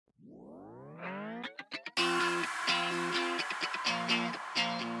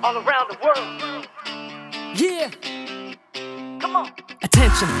all around the world. Yeah. Come on.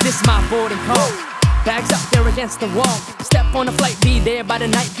 Attention, this my boarding call. Bags up there against the wall. Step on the flight, be there by the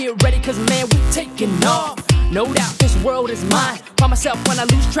night. Get ready, cause man, we taking off. No doubt this world is mine. Find myself when I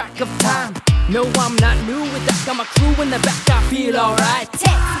lose track of time. No, I'm not new with that. Got my crew in the back, I feel alright.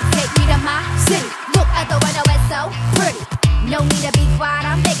 Take me to my city. Look at the weather, it's so pretty. No need to be quiet,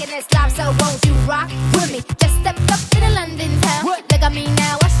 I'm making this live, so won't you rock with me? Just step up to the London town. What? Look at me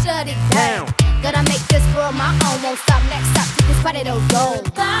now, I shut it down. Gonna make this world my own, won't stop, next stop, take this party to go.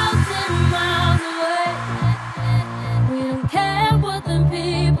 1,000 miles away. We don't care what the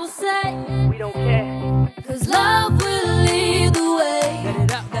people say. We don't care. Cause love will lead the way. Let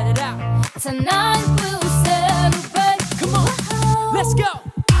it out, let it out. Tonight we'll celebrate. Come on, let's go.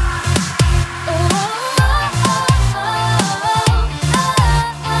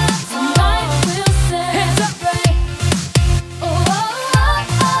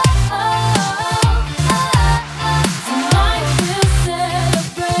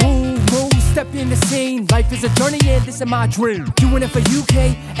 In the scene, life is a journey and this is my dream. Doing it for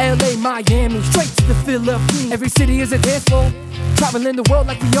UK, LA, Miami, straight to the Philippines. Every city is a dance floor, traveling the world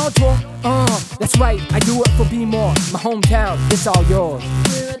like we on tour. That's right, I do it for Be More. My hometown, it's all yours.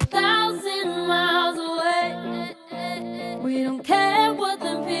 We're 1,000 miles away. We don't care what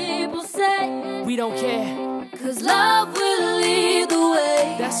the people say. We don't care, cause love will lead the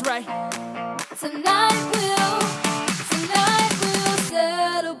way. that's right. Tonight we'll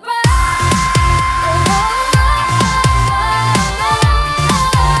celebrate.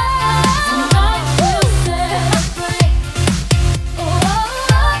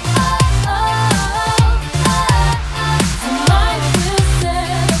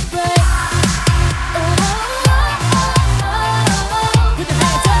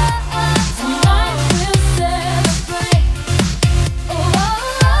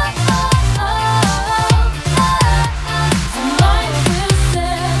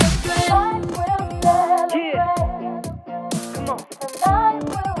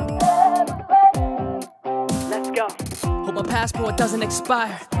 Hope my passport doesn't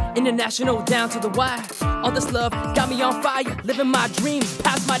expire. International down to the wire. All this love got me on fire. Living my dreams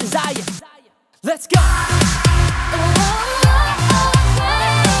past my desire. Let's go.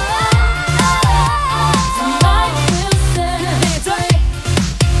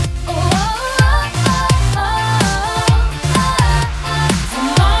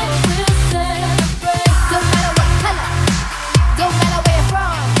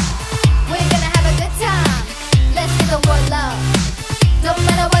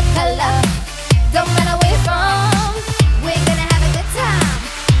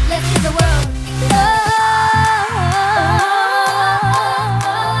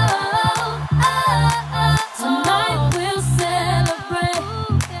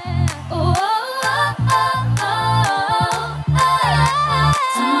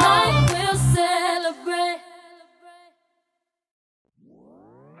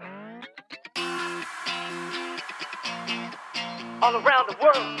 All around the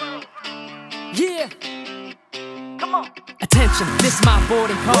world. Yeah. Come on. Attention, this my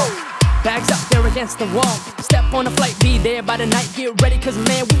boarding call. Bags up there against the wall. Step on the flight, be there by the night. Get ready, cause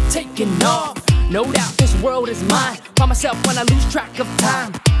man, we taking off. No doubt this world is mine. Find myself when I lose track of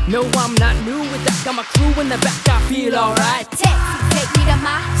time. No, I'm not new with that. Got my crew in the back, I feel alright. Take me to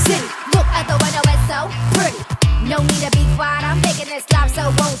my city. Look at the weather, it's so pretty. No need to be quiet, I'm making this live, so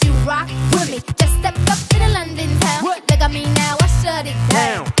won't you rock with me? Just step up to the London town. What? Look at me now, I shut it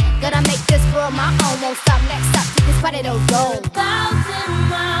down. Gonna make this world my own, won't stop, next stop, take this party to go. 1,000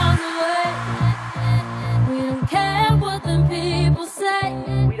 miles away. We don't care what the people say.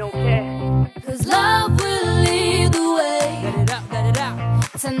 We don't care. Cause love will lead the way. Let it out, let it out.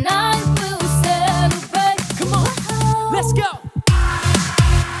 Tonight we'll celebrate. Come on, let's go.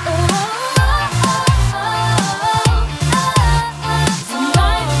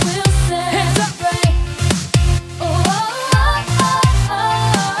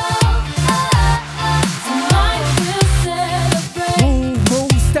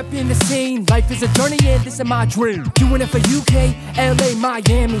 In the scene, life is a journey and this is my dream. Doing it for UK, LA,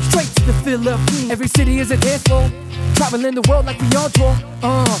 Miami, straight to the Philippines. Every city is a dance floor, traveling the world like we on tour.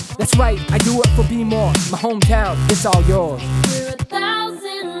 That's right, I do it for Be More. My hometown, it's all yours. We're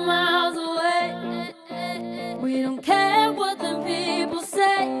 1,000 miles away. We don't care what the people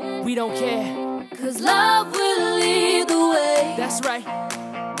say. We don't care, cause love will lead the way. that's right.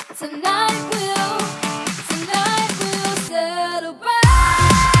 Tonight we'll celebrate. Tonight we'll celebrate.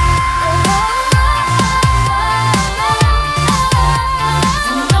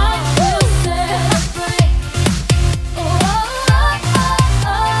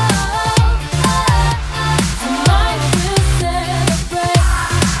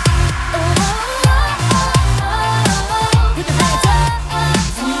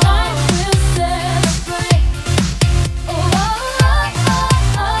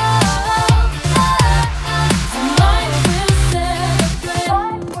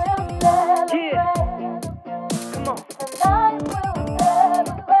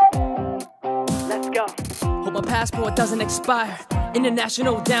 a passport doesn't expire.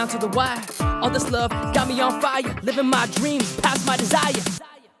 International down to the wire. All this love got me on fire. Living my dreams past my desire.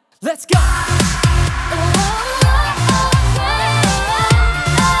 Let's go!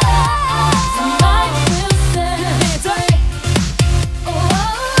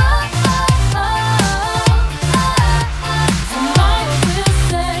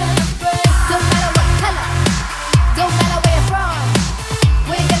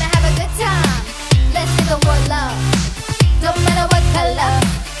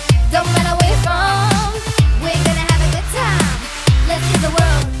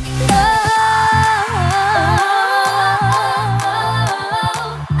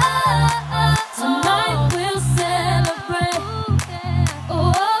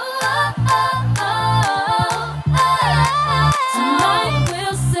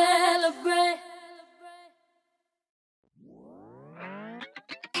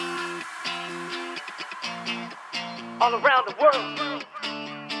 All around the world.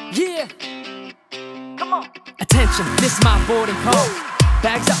 Yeah! Come on. Attention, this my boarding call.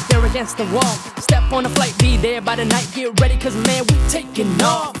 Bags up there against the wall. Step on a flight, be there by the night. Get ready, cause man, we taking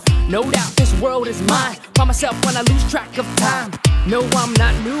off. No doubt this world is mine. Find myself when I lose track of time. No, I'm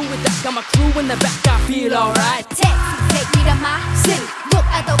not new with that. Got my crew in the back, I feel alright. Taxi, take me to my city. Look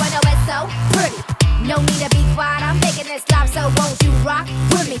out the window, it's so pretty. No need to be quiet, I'm making this live, so won't you rock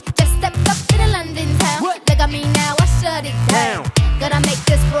with me? Just step up to the London town. What? Look at me now, I shut it down. Gonna make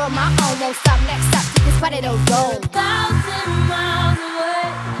this world my own, won't stop next stop to this party to roll. 1,000 miles away.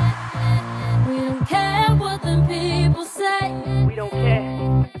 We don't care what the people say. We don't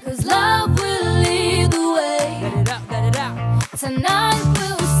care. Cause love will lead the way. Let it out, let it out. Tonight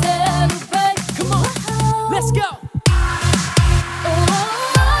we'll celebrate. Come on, let's go!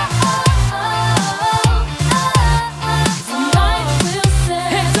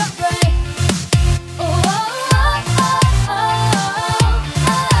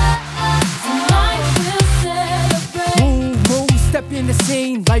 In the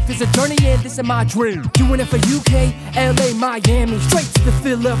scene, life is a journey and this is my dream. Doing it for UK, LA, Miami, straight to the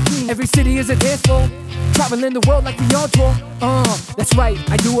Philippines. Every city is a dance floor, traveling the world like we on tour. That's right,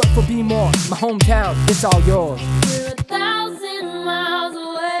 I do it for Be More. My hometown, it's all yours. We're 1,000 miles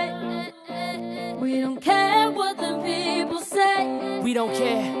away. We don't care what the people say. We don't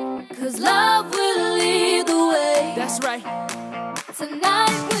care, cause love will lead the way. that's right. Tonight